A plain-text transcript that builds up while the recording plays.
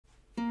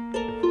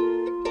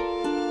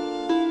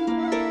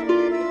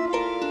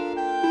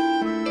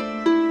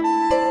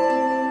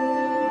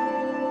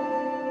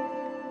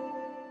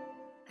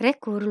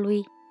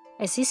Kurlui.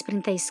 Es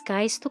izprintēju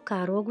skaistu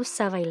karogu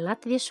savai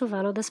latviešu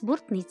valodas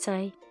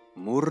burtnīcai.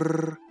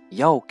 Murr,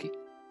 jauki!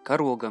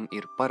 Karogam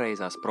ir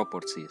pareizās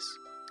proporcijas.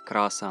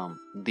 Krāsām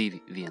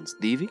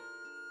 2:1:2,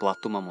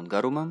 platumam un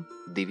garumam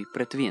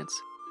 2:1.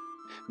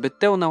 Bet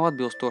tev nav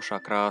atbilstošā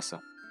krāsa.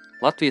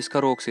 Latvijas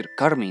karogs ir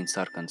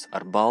karmīnsarkans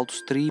ar baltu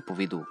strīpu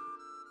vidū.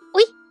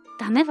 Ui,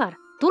 tā nevar,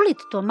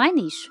 tūlīt to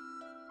mainīšu.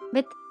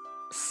 Bet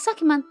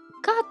saki man,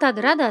 kā tad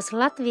radās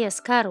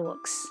Latvijas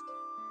karogs?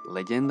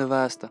 Leģenda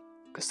vēsta,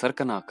 ka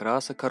sarkanā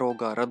krāsa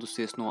karogā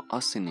radusies no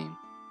asinīm,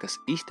 kas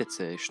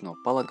iztecējuši no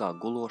palagā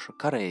guloša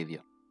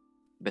kareivja.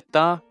 Bet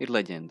tā ir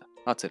leģenda,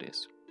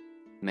 atceries.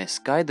 Mēs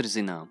skaidri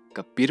zinām,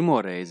 ka pirmo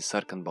reizi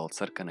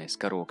sarkanbalts-sarkanais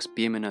karogs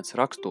pieminēts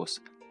rakstos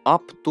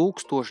ap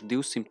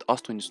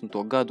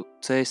 1280. gadu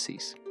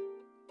Cēsīs.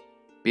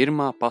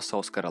 Pirmā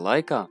pasaules kara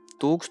laikā,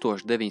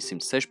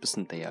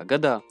 1916.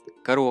 gadā,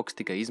 karogs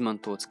tika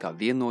izmantots kā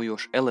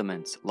vienojošs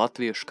elements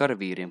latviešu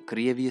karavīriem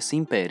Krievijas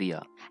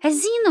impērijā.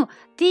 Es zinu,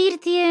 tie ir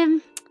tie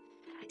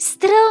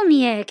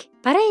strelnieki,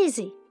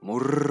 pareizi?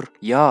 Murr,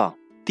 jā,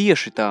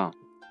 tieši tā.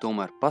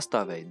 Tomēr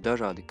pastāvēja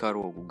dažādi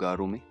karogu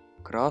garumi,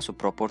 krāsu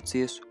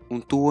proporcijas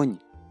un toņi.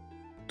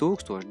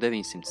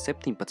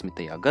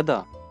 1917.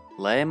 gadā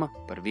lēma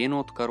par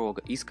vienotu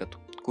karoga izskatu,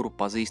 kuru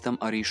pazīstam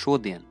arī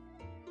šodien.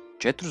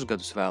 4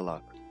 gadus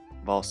vēlāk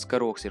valsts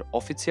karogs ir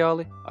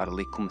oficiāli ar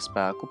likuma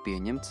spēku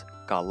pieņemts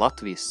kā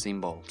Latvijas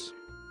simbols.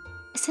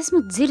 Es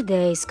esmu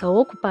dzirdējis, ka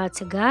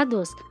okupācija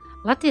gados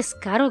Latvijas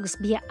karogs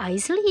bija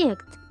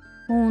aizliegt,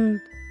 un,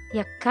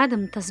 ja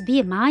kādam tas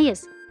bija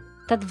mājas,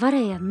 tad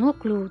varēja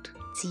nokļūt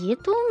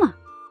cietuma?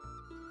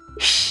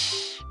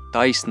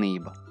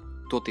 Taisnība.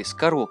 Toties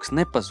karogs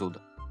nepazuda.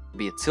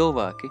 Bija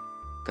cilvēki,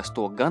 kas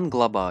to gan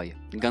glabāja,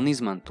 gan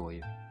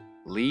izmantoja.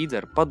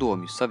 Līdz ar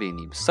Padomju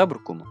Savienības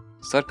sabrukumu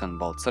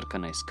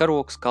sarkanbalts-sarkanais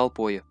karogs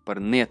kalpoja par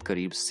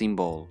neatkarības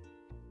simbolu.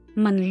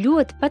 Man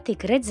ļoti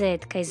patīk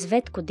redzēt, ka iz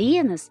svētku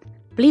dienas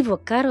plivo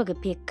karoga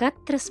pie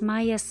katras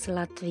mājas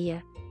Latvijā.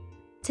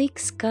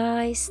 Cik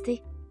skaisti!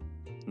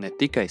 Ne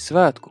tikai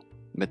svētku,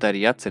 bet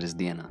arī atceres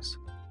dienās.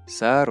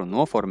 Sēru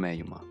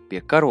noformējumā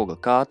pie karoga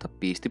kāta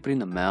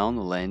pīstiprina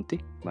melnu lenti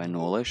vai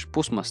nolaiž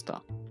pusmastā.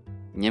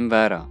 Ņem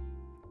vērā.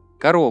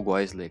 Karogu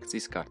aizliegts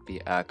izkārt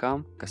pie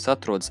ēkām, kas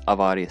atrodas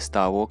avārijas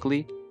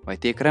stāvoklī vai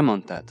tiek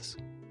remontētas,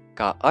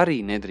 kā arī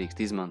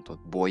nedrīkst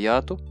izmantot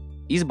bojātu,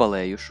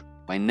 izbalējušu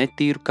vai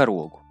netīru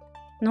karogu.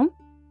 Nu,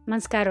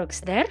 mans karogs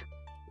der?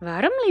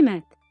 Varam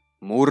limēt?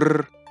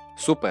 Murr,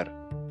 super!